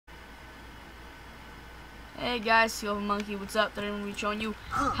Hey guys, Silver Monkey, what's up? Today I'm going to be showing you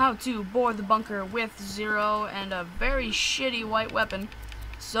how to bore the bunker with B0re and a very shitty white weapon.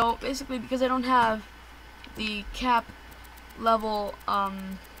 So basically, because I don't have the cap level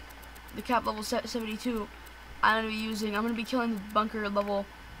 72, I'm going to be killing the bunker level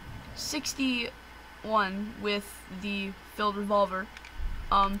 61 with the filled revolver,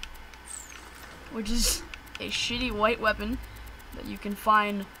 which is a shitty white weapon that you can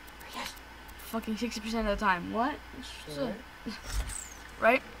find fucking 60% of the time. What?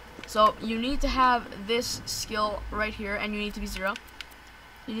 Right? So you need to have this skill right here, and you need to be B0re.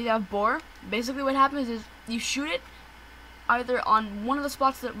 You need to have b0re. Basically, what happens is you shoot it either on one of the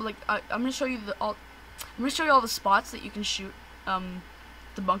spots that, like, I'm gonna show you all the spots that you can shoot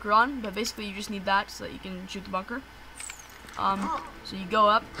the bunker on. But basically, you just need that so that you can shoot the bunker. So you go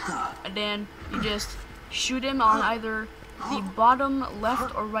up, and then you just shoot him on either the bottom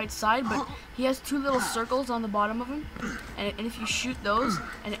left or right side, but he has two little circles on the bottom of him, and if you shoot those,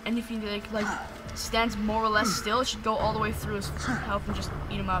 and if he like stands more or less still, it should go all the way through his health and just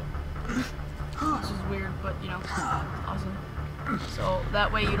eat him up. This is weird, but you know, awesome. So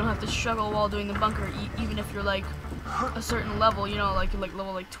that way you don't have to struggle while doing the bunker, even if you're like a certain level, you know, like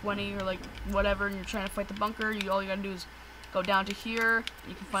level 20 or like whatever, and you're trying to fight the bunker. All you gotta do is go down to here, and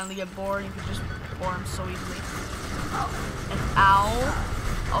you can finally get b0re, and you can just b0re him so easily. And ow.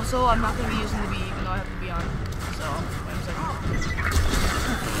 Also, I'm not going to be using the B, even though I have the B on. So, wait a second.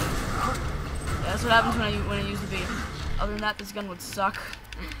 Yeah, that's what happens when I use the B. Other than that, this gun would suck.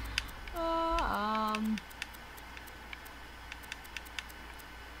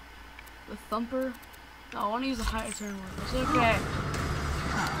 The thumper. No, I want to use the higher turn one. It's okay.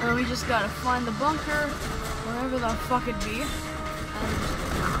 And we just gotta find the bunker, wherever the fuck it be.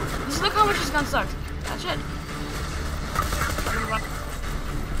 And just look how much this gun sucks. That's it.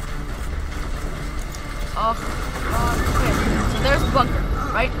 Oh god. Okay, so there's the bunker,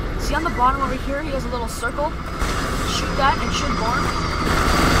 right? See on the bottom over here, he has a little circle. Shoot that and shoot b0re.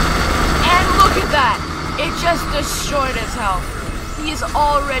 And look at that! It just destroyed his health. He is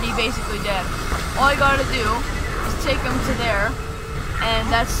already basically dead. All I gotta do is take him to there, and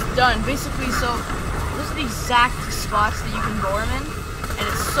that's done. Basically, so those are the exact spots that you can b0re him in. And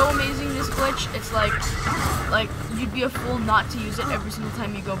it's so amazing, this glitch. It's like you'd be a fool not to use it every single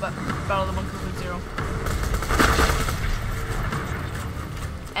time you go battle the bunker with B0re.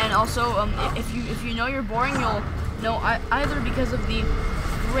 And also, if you know you're boring, you'll know either because of the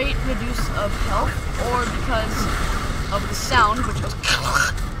great reduce of health or because of the sound, which goes.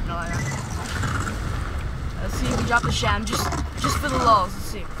 No, let's see if we drop the sham just for the lulls. Let's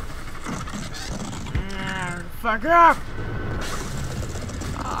see. Fuck up!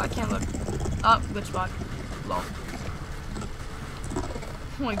 I can't look. Oh, glitch spot. Lol.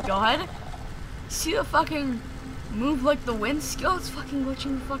 Oh my god. See the fucking move like the wind skill? It's fucking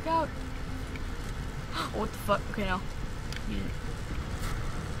glitching the fuck out. What the fuck? Okay, no.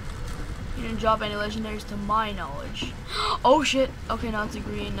 You didn't drop any legendaries to my knowledge. Oh shit. Okay, now it's a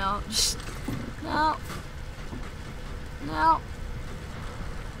green now. Just. No. No.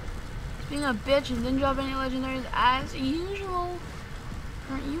 Being a bitch and didn't drop any legendaries as usual.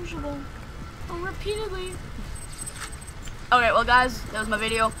 Repeatedly. Okay, well guys, that was my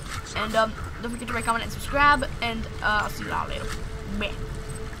video, and don't forget to rate, comment, and subscribe, and I'll see you all later. Bye.